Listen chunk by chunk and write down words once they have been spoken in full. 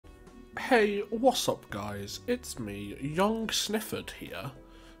Hey, what's up guys? It's me, Young Snifford here.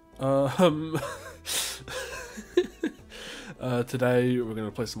 Today we're going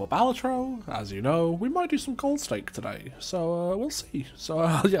to play some more Balatro. As you know, we might do some Gold Stake today, so we'll see. So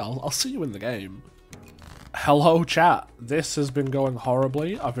yeah, I'll see you in the game. Hello chat, this has been going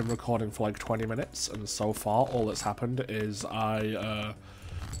horribly. I've been recording for like 20 minutes, and so far all that's happened is I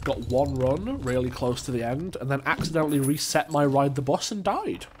got one run really close to the end, and then accidentally reset my ride the bus and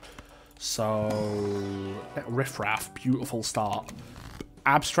died. So, riffraff, beautiful start.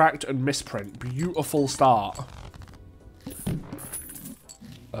 Abstract and misprint, beautiful start.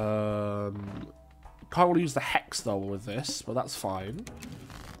 Can't really use the hex though with this, but that's fine.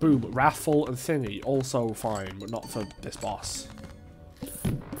 Boom, wrathful and thingy, also fine, but not for this boss.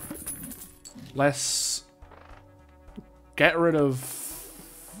 Let's get rid of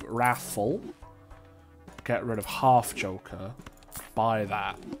wrathful, get rid of half joker. Buy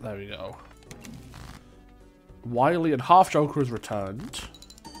that. There we go. Wily and half joker is returned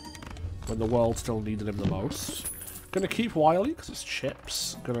when the world still needed him the most. Gonna keep Wily because it's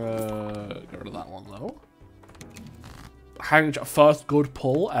chips. Gonna get rid of that one though. First good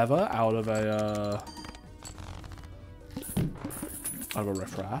pull ever out of a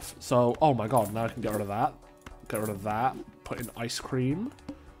riffraff. So, oh my god, now I can get rid of that. Get rid of that. Put in ice cream.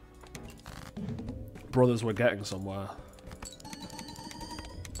 Brothers, we're getting somewhere.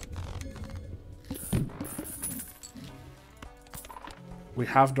 We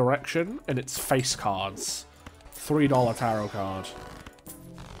have direction, and it's face cards. $3 tarot card.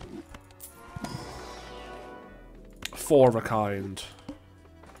 4 of a kind.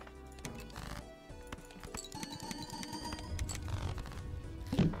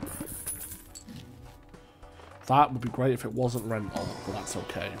 That would be great if it wasn't rental, but that's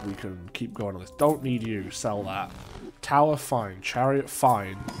okay. We can keep going on this. Don't need you. Sell that. Tower, fine. Chariot,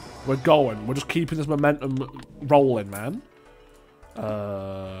 fine. We're going. We're just keeping this momentum rolling, man.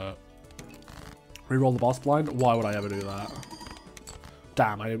 Reroll the boss blind? Why would I ever do that?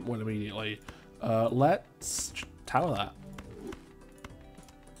 Damn, I didn't win immediately. Let's tower that.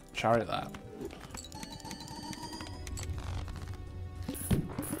 Chariot that.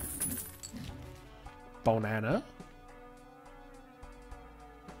 Banana.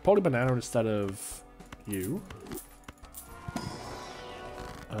 Probably banana instead of you.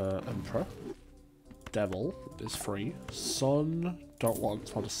 Emperor. Devil is free. Sun, don't want,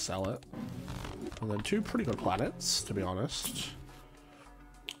 so I'll just sell it. And then 2 pretty good planets, to be honest.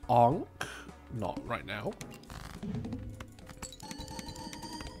 Ankh, not right now.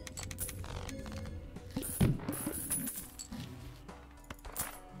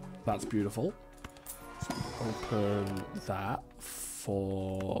 That's beautiful. So open that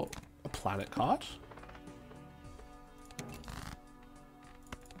for a planet card.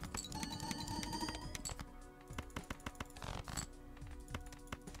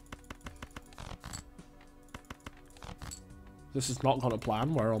 This is not got a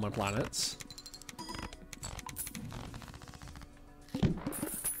plan. Where are all my planets?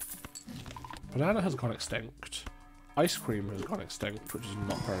 Banana has gone extinct. Ice cream has gone extinct, which is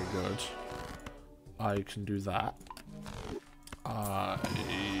not very good. I can do that. I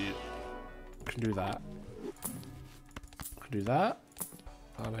can do that. I can do that.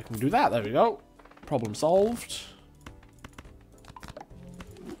 And I can do that. There we go. Problem solved.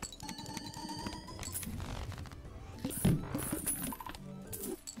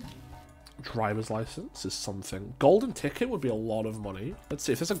 Driver's license is something. Golden ticket would be a lot of money. Let's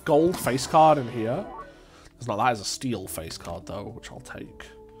see if there's a gold face card in here. There's not. That is a steel face card though, which I'll take.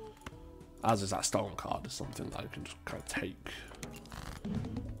 As is that stone card. Is something that I can just kind of take.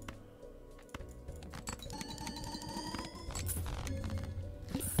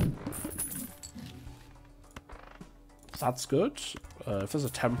 That's good. If there's a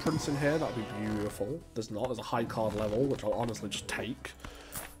temperance in here, that'd be beautiful. There's not. There's a high card level, which I'll honestly just take.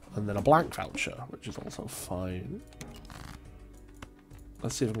 And then a blank voucher, which is also fine.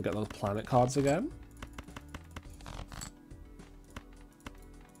 Let's see if I can get those planet cards again.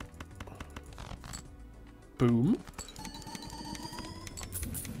 Boom.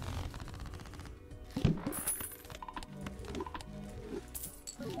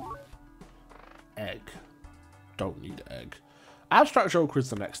 Egg. Don't need egg. Abstract Joker is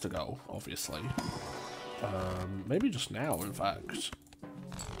the next to go, obviously. Maybe just now, in fact.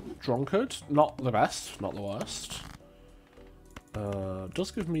 Drunkard, not the best, not the worst. Does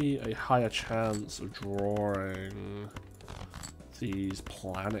give me a higher chance of drawing these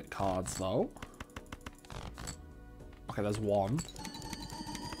planet cards, though. Okay, there's one.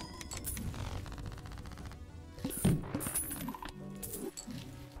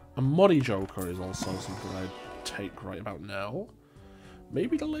 A money joker is also something I'd take right about now.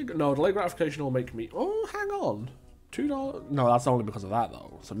 Maybe delayed... No, delayed gratification will make me... Oh, hang on. $2? No, that's only because of that,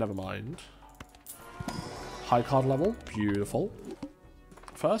 though. So never mind. High card level. Beautiful.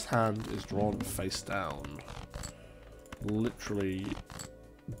 First hand is drawn face down. Literally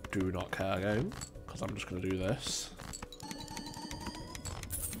do not care game. Because I'm just going to do this.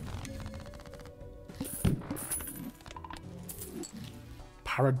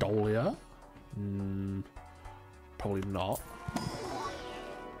 Paradolia? Probably not.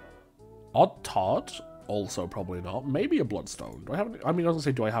 Odd Todd? Also probably not. Maybe a Bloodstone. Do I have any, I mean, I was gonna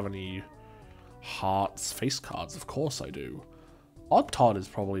say, do I have any hearts face cards? Of course I do. Odd Todd is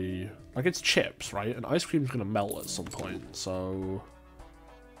probably... Like, it's chips, right? And ice cream's gonna melt at some point, so...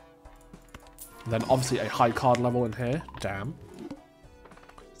 Then obviously a high card level in here. Damn.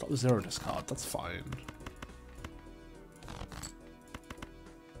 It's not the 0 discard. That's fine.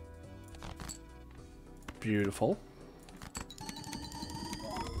 Beautiful.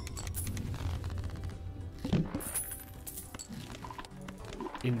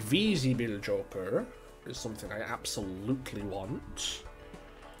 Invisible Joker is something I absolutely want.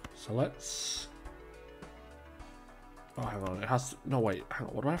 So let's... Oh, hang on. It has to... No, wait. Hang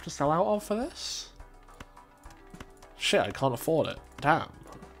on. What do I have to sell out of for this? Shit, I can't afford it. Damn.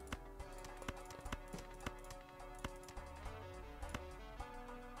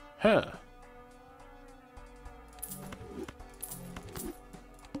 Huh.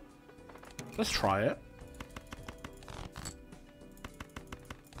 Let's try it.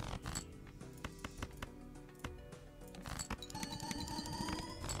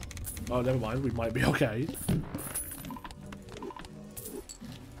 Oh, never mind. We might be okay.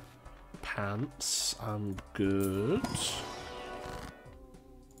 Pants. I'm good.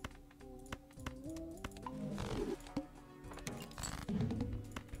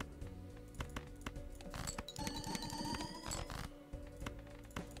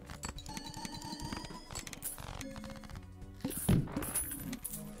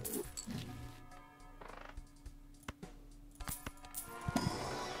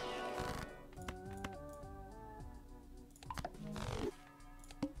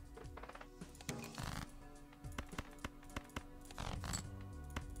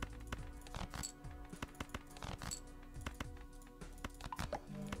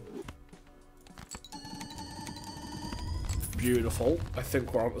 Beautiful. I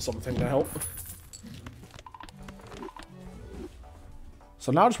think we're onto something now.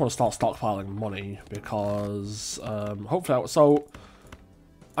 So now I just want to start stockpiling money because hopefully... So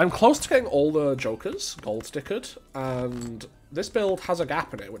I'm close to getting all the jokers gold stickered, and this build has a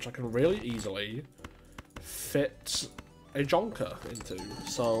gap in it which I can really easily fit a jonker into.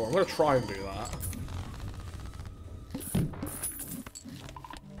 So I'm going to try and do that.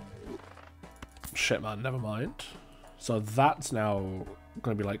 Shit, man, never mind. So that's now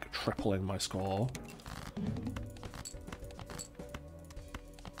going to be like tripling my score.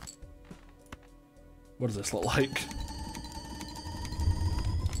 What does this look like?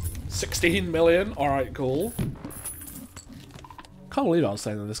 16 million? Alright, cool. Can't believe I was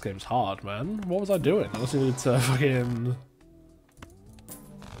saying that this game's hard, man. What was I doing? I just needed to fucking...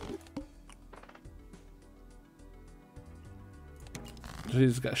 I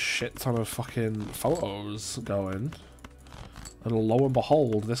needed to get a shit ton of fucking photos going. And lo and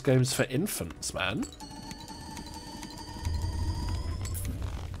behold, this game's for infants, man.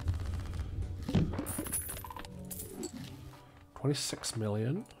 $26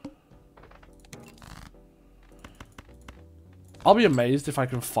 million. I'll be amazed if I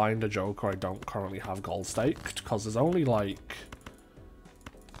can find a Joker I don't currently have gold staked, because there's only like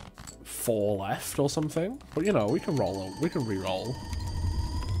 4 left or something. But you know, we can roll. We can re-roll.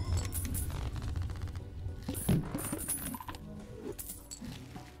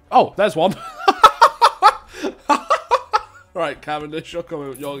 Oh, there's one. Right, Cavendish, you're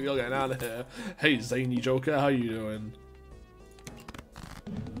coming. You're getting out of here. Hey, zany Joker, how you doing?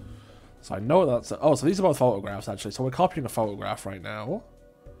 So I know that's... Oh, so these are both photographs, actually. So we're copying a photograph right now.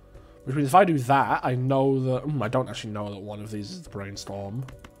 Which means if I do that, I know that... I don't actually know that one of these is the brainstorm.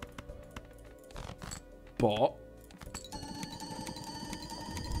 But...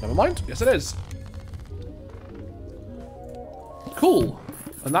 Never mind. Yes, it is. Cool.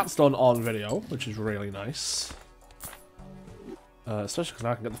 And that's done on video, which is really nice. Especially because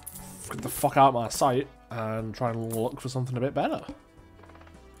now I can get the fuck out of my sight and try and look for something a bit better.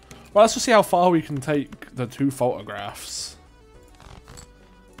 Well, let's just see how far we can take the 2 photographs.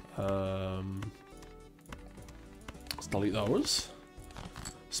 Let's delete those.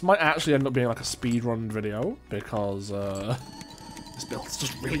 This might actually end up being like a speedrun video because this This build's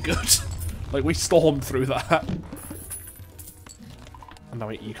just really good. Like, we stormed through that. And now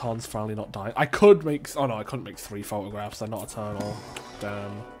my econ's finally not dying. I could make... Oh no, I couldn't make 3 photographs. They're not eternal.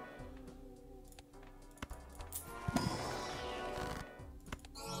 Damn.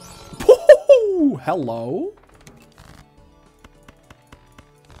 Woohoo! Hello?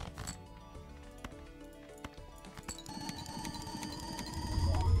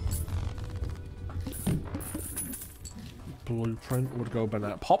 Blueprint would go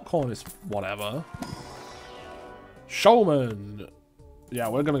banana. Popcorn is whatever. Showman. Yeah,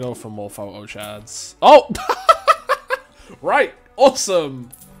 we're gonna go for more photo chads. Oh! Right! Awesome!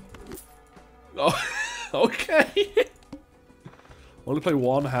 Oh, okay. Only play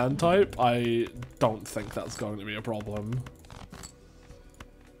one hand type? I don't think that's going to be a problem.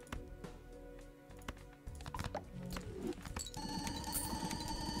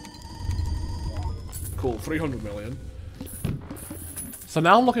 Cool, 300 million. So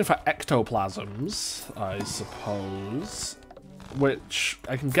now I'm looking for ectoplasms, I suppose, which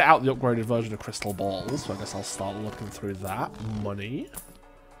I can get out the upgraded version of crystal balls, so I guess I'll start looking through that. Money.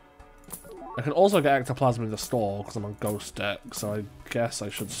 I can also get ectoplasm in the store because I'm on ghost deck, so I guess I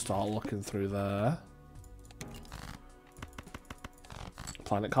should start looking through there.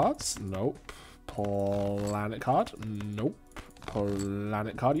 Planet cards? Nope. Planet card? Nope.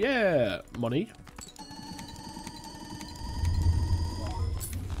 Planet card? Yeah! Money.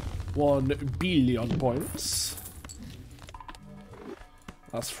 1 billion points.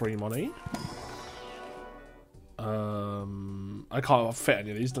 That's free money. I can't fit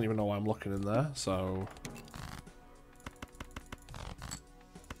any of these, don't even know why I'm looking in there, so...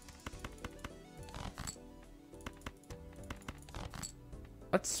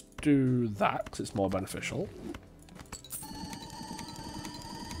 Let's do that, because it's more beneficial.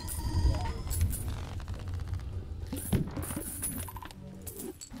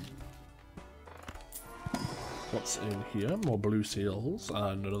 What's in here? More blue seals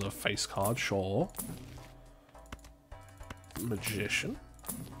and another face card, sure. Magician.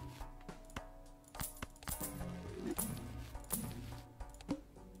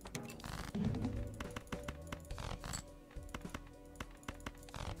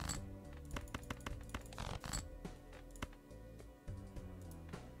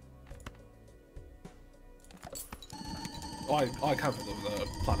 Oh, I can't fit the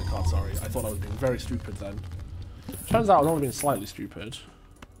planet card, sorry. I thought I was being very stupid then. Turns out I was only being slightly stupid.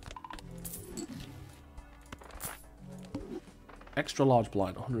 Extra large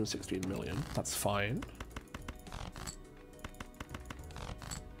blind, 116 million. That's fine.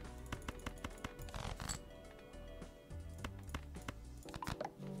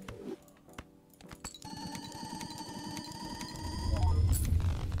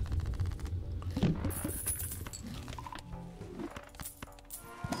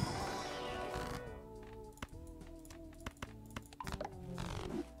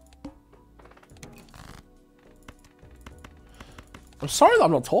 I'm sorry that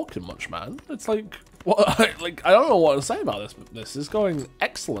I'm not talking much, man. It's like, what? Like, I don't know what to say about this, but this is going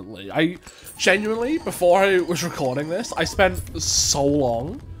excellently. I genuinely, before I was recording this, I spent so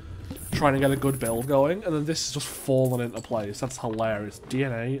long trying to get a good build going, and then this has just fallen into place. That's hilarious.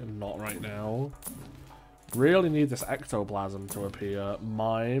 DNA, not right now. Really need this ectoplasm to appear.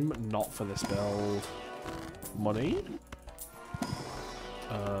 Mime, not for this build. Money.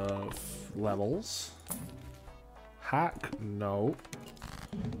 Levels. Hack, no.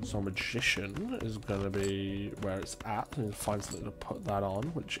 So magician is going to be where it's at. I need to find something to put that on,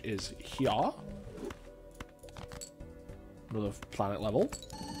 which is here. Another planet level.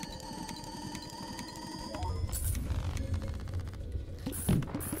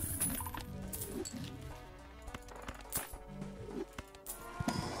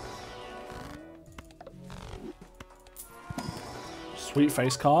 Sweet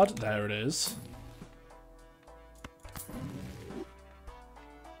face card, there it is.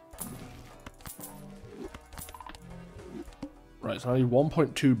 Right, so I need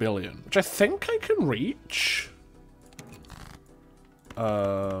 1.2 billion, which I think I can reach.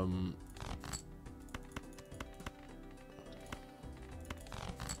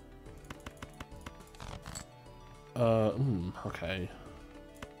 Okay.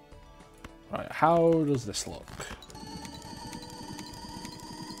 Right, how does this look?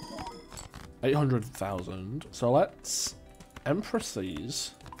 800,000. So let's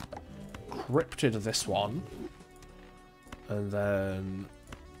Empresses. Cryptid this one. And then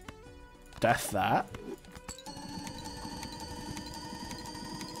death that.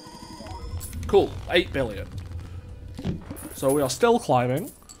 Cool, 8 billion. So we are still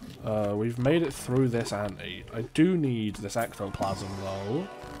climbing. We've made it through this ante. I do need this ectoplasm though.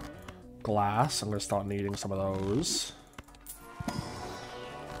 Glass, I'm going to start needing some of those.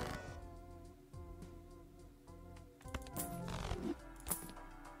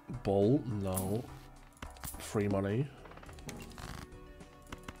 Bull, no. Free money.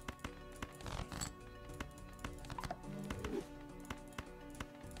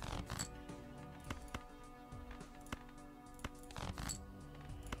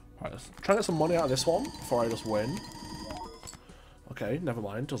 Right, let's try and get some money out of this one before I just win. Okay, never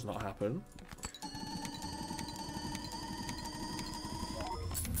mind, does not happen.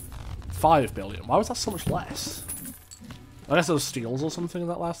 5 billion. Why was that so much less? I guess there was steals or something in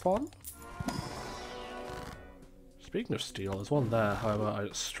that last one. Speaking of steel, there's one there. However, I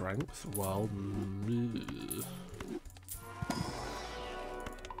got strength. Well,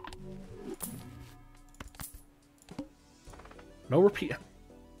 no repeat.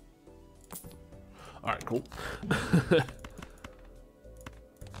 All right, cool.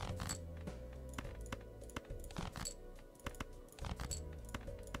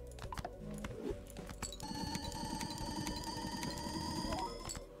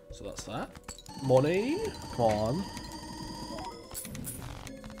 So that's that. Money. Come on.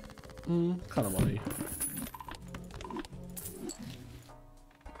 Kind of money.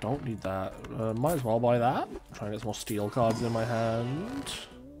 Don't need that. Might as well buy that. Try and get some more steel cards in my hand.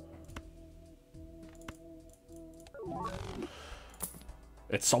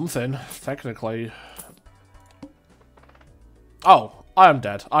 It's something, technically. Oh, I am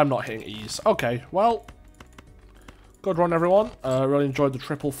dead. I'm not hitting E's. Okay, well. Good run, everyone. Really enjoyed the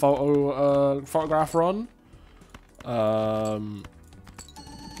triple photograph run. I'm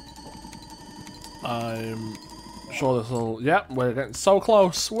sure this will... Yep, we're getting so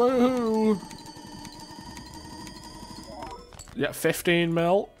close. Woohoo! Yeah, 15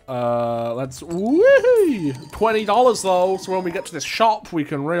 mil. Let's... Woohoo! $20 though, so when we get to this shop, we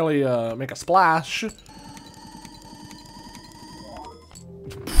can really make a splash.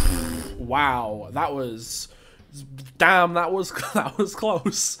 Wow, that was... Damn, that was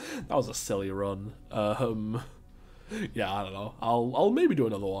close. That was a silly run. Yeah, I don't know. I'll maybe do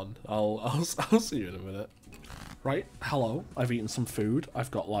another one. I'll see you in a minute. Right, hello. I've eaten some food. I've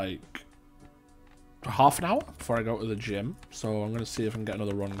got like half an hour before I go to the gym, so I'm gonna see if I can get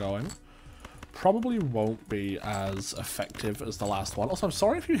another run going. Probably won't be as effective as the last one. Also, I'm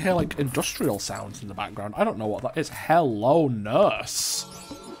sorry if you hear like industrial sounds in the background. I don't know what that is. Hello, nurse.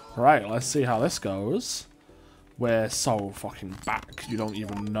 Right, let's see how this goes. We're so fucking back, you don't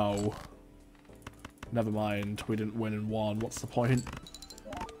even know. Never mind, we didn't win in one. What's the point?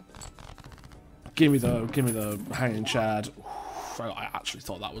 Give me the hanging chad. Oof, I actually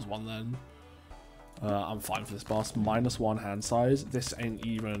thought that was one then. I'm fine for this boss. -1 hand size. This ain't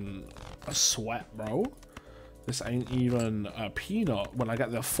even a sweat, bro. This ain't even a peanut when I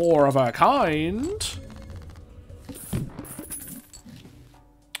get the 4 of a kind.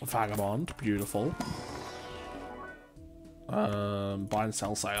 Vagabond, beautiful. Buy and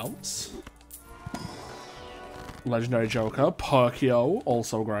sell seance. Legendary Joker, Perkio,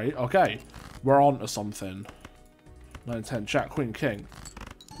 also great. Okay, we're on to something. 9, 10, Jack, Queen, King.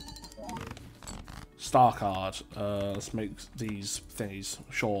 Star card. Let's make these thingies.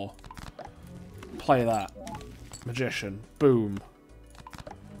 Sure. Play that. Magician. Boom.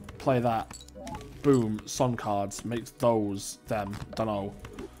 Play that. Boom. Sun cards. Make those them. Dunno.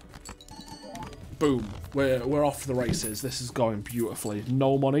 Boom. We're off to the races. This is going beautifully.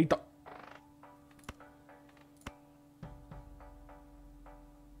 No money.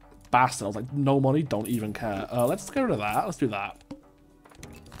 Bastard. I was like, no money, don't even care. Let's get rid of that. Let's do that.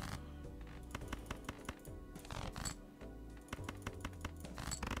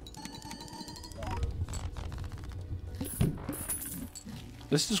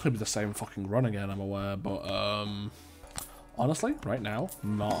 This is just going to be the same fucking run again, I'm aware, but, honestly, right now,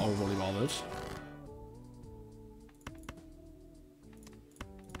 not overly bothered.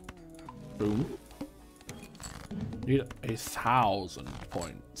 Boom. Need 1,000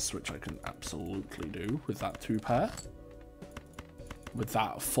 points, which I can absolutely do with that 2 pair. With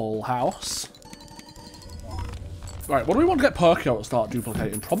that full house. Right, what do we want to get Perkio to start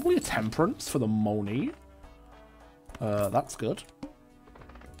duplicating? Probably a Temperance for the Moni. That's good.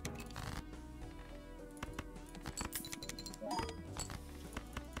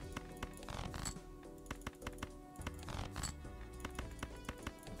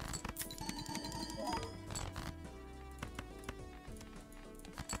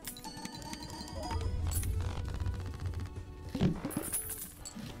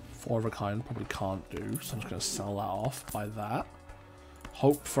 Of a kind probably can't do, so I'm just going to sell that off by that.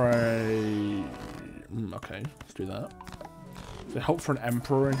 Hope for a... okay, let's do that. So hope for an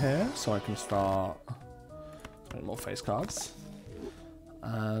Emperor in here, so I can start getting more face cards.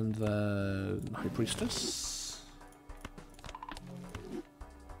 And then High Priestess.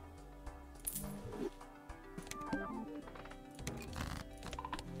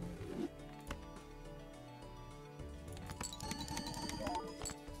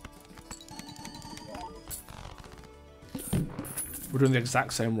 We're doing the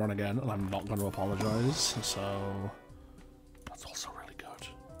exact same run again, and I'm not going to apologize, so that's also really good.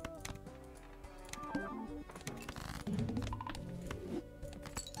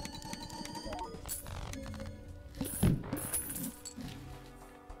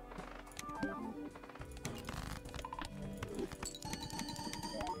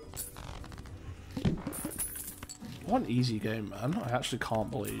 What an easy game, man. I actually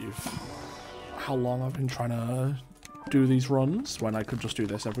can't believe how long I've been trying to do these runs when I could just do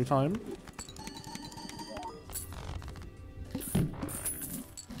this every time.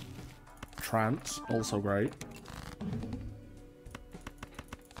 Trance, also great.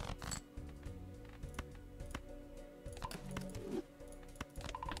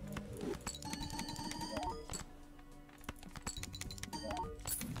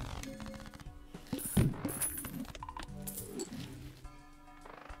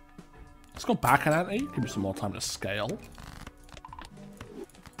 Let's go back an ante, give me some more time to scale.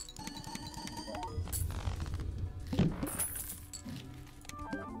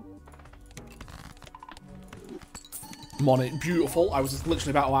 Money, beautiful. I was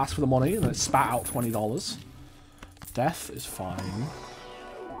literally about to ask for the money and then it spat out $20. Death is fine.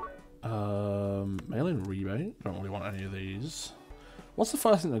 Mail-in rebate, don't really want any of these. What's the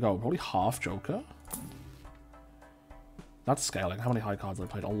first thing to go? Probably half Joker. That's scaling. How many high cards have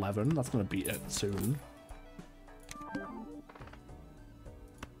I played? 11. That's going to beat it soon.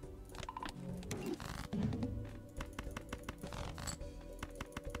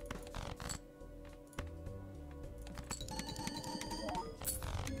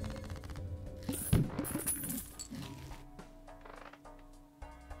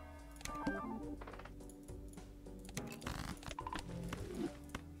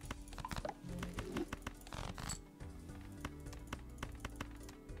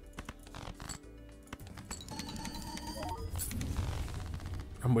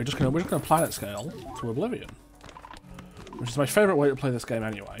 And we're just gonna planet scale to Oblivion, which is my favorite way to play this game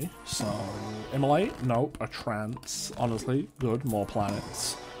anyway. So Immolate, nope. A Trance, honestly, good. More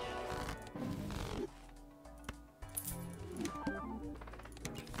planets.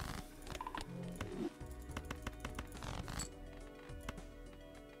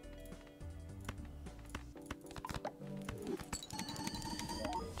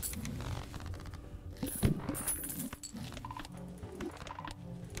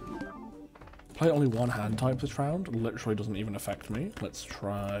 Play only one hand type this round. Literally doesn't even affect me. Let's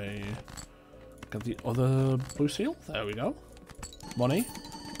try... get the other blue seal. There we go. Money.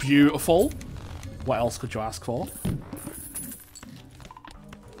 Beautiful. What else could you ask for?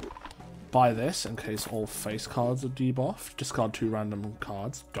 Buy this in case all face cards are debuffed. Discard 2 random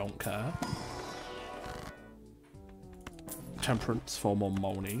cards. Don't care. Temperance for more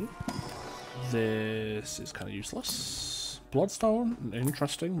money. This is kind of useless. Bloodstone,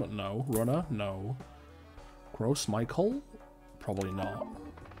 interesting, but no. Runner, no. Gross Michael, probably not.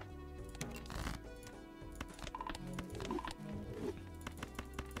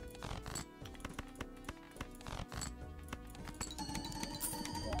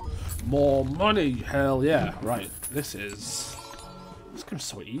 More money, hell yeah. Right, this game's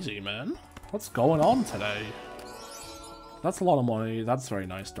so easy, man. What's going on today? That's a lot of money. That's very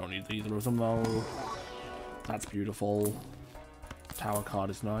nice. Don't need either of them though. That's beautiful. Tower card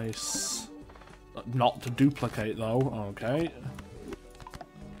is nice. Not to duplicate though, okay.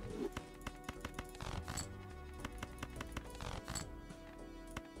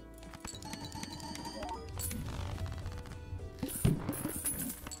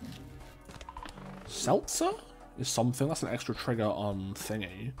 Seltzer is something, that's an extra trigger on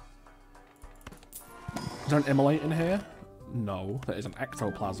thingy. Is there an Immolate in here? No, there is an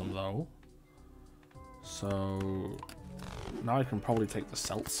Ectoplasm though. So now I can probably take the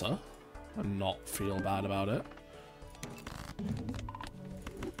Seltzer and not feel bad about it.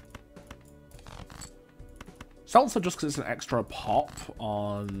 Seltzer just because it's an extra pop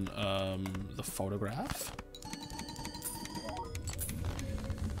on the photograph.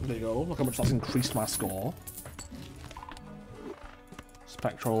 There you go, look how much that's increased my score.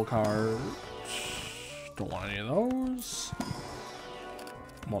 Spectral card. Don't want any of those.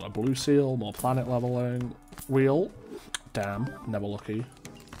 Want a blue seal, more planet leveling. Wheel. Damn, never lucky.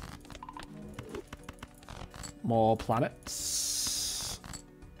 More planets.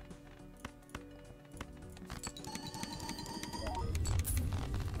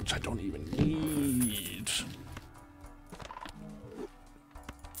 Which I don't even need.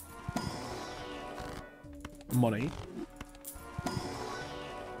 Money.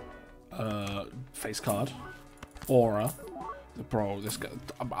 Face card. Aura. Bro, this guy...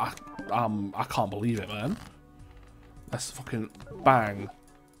 I can't believe it, man. Let's fucking bang.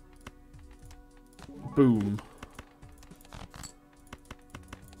 Boom.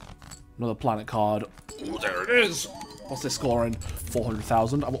 Another planet card. Ooh, there it is! What's this scoring?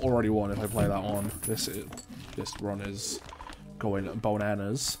 400,000? I've already won if I play that one. This run is going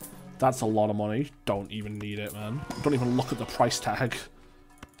bananas. That's a lot of money. Don't even need it, man. Don't even look at the price tag.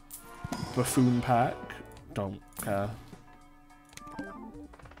 Buffoon pack. Don't care.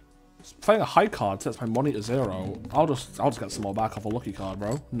 Playing a high card sets my money to 0. I'll just get some more back off a lucky card,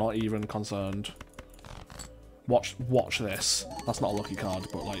 bro. Not even concerned. Watch this. That's not a lucky card,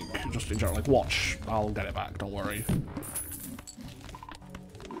 but like just in general, like watch. I'll get it back. Don't worry.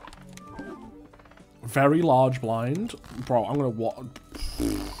 Very large blind, bro. I'm gonna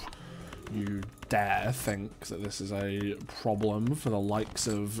You dare think that this is a problem for the likes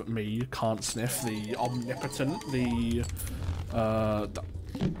of me, CantSniff, the omnipotent, the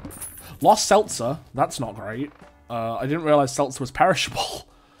lost seltzer. That's not great. I didn't realize seltzer was perishable.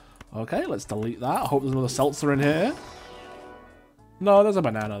 Okay, let's delete that. I hope there's another seltzer in here. No, there's a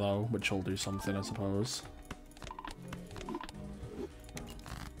banana though, which will do something, I suppose.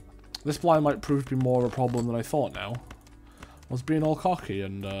 This blind might prove to be more of a problem than I thought now. I was being all cocky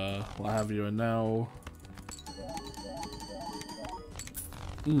and what have you, and now...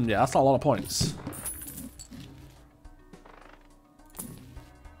 yeah, that's not a lot of points.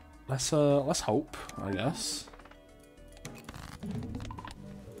 Let's hope, I guess.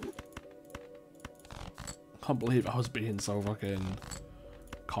 Can't believe I was being so fucking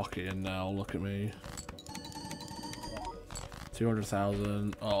cocky and now look at me.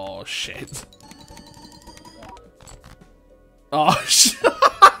 200,000. Oh shit. Oh shit.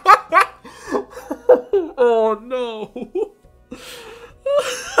 Oh no.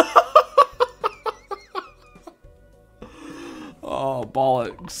 Oh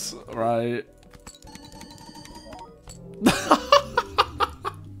bollocks, right.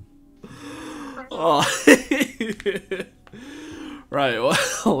 Oh. Right,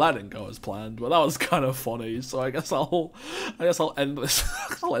 well, that didn't go as planned, but that was kind of funny. So I guess I'll end this.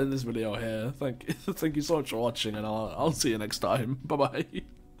 I'll end this video here. Thank you so much for watching, and I'll see you next time. Bye bye.